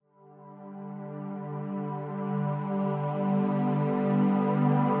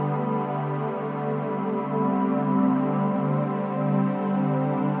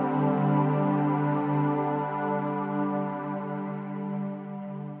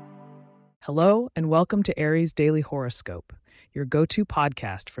Hello, and welcome to Aries Daily Horoscope, your go to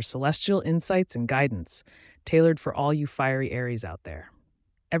podcast for celestial insights and guidance, tailored for all you fiery Aries out there.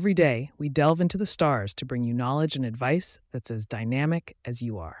 Every day, we delve into the stars to bring you knowledge and advice that's as dynamic as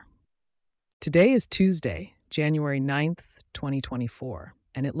you are. Today is Tuesday, January 9th, 2024,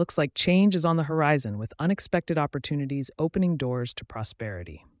 and it looks like change is on the horizon with unexpected opportunities opening doors to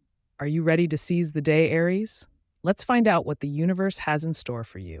prosperity. Are you ready to seize the day, Aries? Let's find out what the universe has in store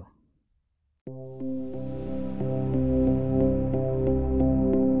for you.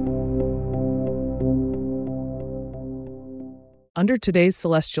 Under today's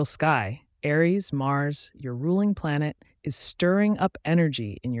celestial sky, Aries, Mars, your ruling planet, is stirring up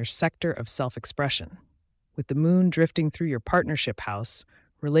energy in your sector of self expression. With the moon drifting through your partnership house,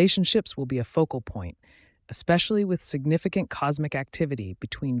 relationships will be a focal point, especially with significant cosmic activity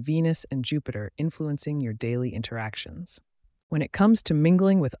between Venus and Jupiter influencing your daily interactions. When it comes to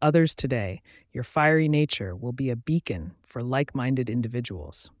mingling with others today, your fiery nature will be a beacon for like minded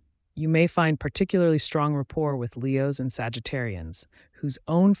individuals. You may find particularly strong rapport with Leos and Sagittarians, whose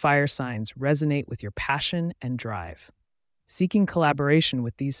own fire signs resonate with your passion and drive. Seeking collaboration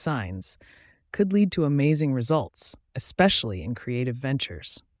with these signs could lead to amazing results, especially in creative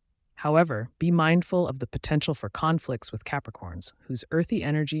ventures. However, be mindful of the potential for conflicts with Capricorns, whose earthy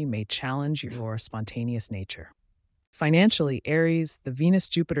energy may challenge your spontaneous nature. Financially, Aries, the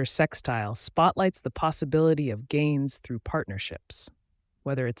Venus-Jupiter sextile spotlights the possibility of gains through partnerships.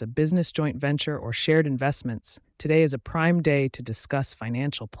 Whether it's a business joint venture or shared investments, today is a prime day to discuss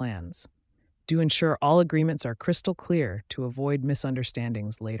financial plans. Do ensure all agreements are crystal clear to avoid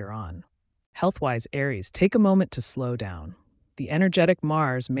misunderstandings later on. Health-wise, Aries, take a moment to slow down. The energetic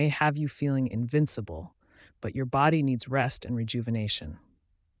Mars may have you feeling invincible, but your body needs rest and rejuvenation.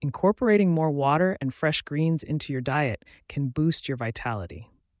 Incorporating more water and fresh greens into your diet can boost your vitality.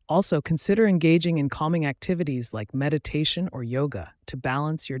 Also, consider engaging in calming activities like meditation or yoga to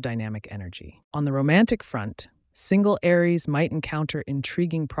balance your dynamic energy. On the romantic front, single Aries might encounter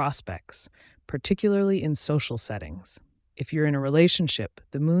intriguing prospects, particularly in social settings. If you're in a relationship,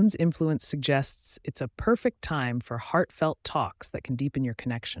 the moon's influence suggests it's a perfect time for heartfelt talks that can deepen your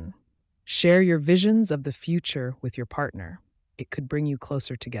connection. Share your visions of the future with your partner. It could bring you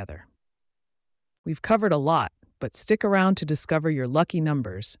closer together. We've covered a lot, but stick around to discover your lucky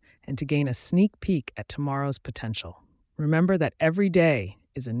numbers and to gain a sneak peek at tomorrow's potential. Remember that every day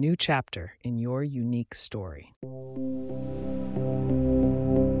is a new chapter in your unique story.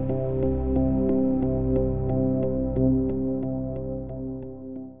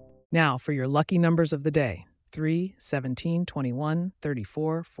 Now for your lucky numbers of the day: 3, 17, 21,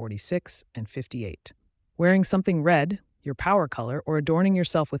 34, 46, and 58. Wearing something red, your power color, or adorning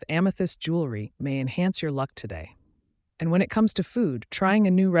yourself with amethyst jewelry may enhance your luck today. And when it comes to food, trying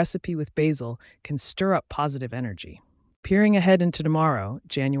a new recipe with basil can stir up positive energy. Peering ahead into tomorrow,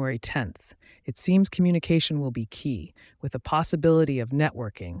 January 10th, it seems communication will be key, with a possibility of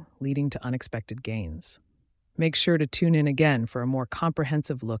networking leading to unexpected gains. Make sure to tune in again for a more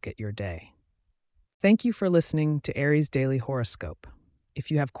comprehensive look at your day. Thank you for listening to Aries Daily Horoscope. If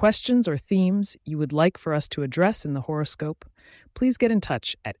you have questions or themes you would like for us to address in the horoscope, please get in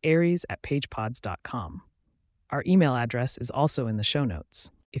touch at aries@pagepods.com. Our email address is also in the show notes.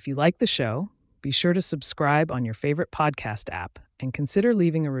 If you like the show, be sure to subscribe on your favorite podcast app and consider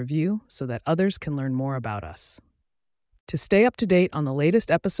leaving a review so that others can learn more about us. To stay up to date on the latest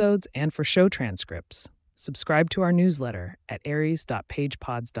episodes and for show transcripts, subscribe to our newsletter at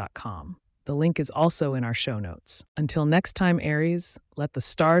aries.pagepods.com. The link is also in our show notes. Until next time, Aries, let the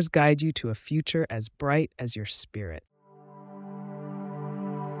stars guide you to a future as bright as your spirit.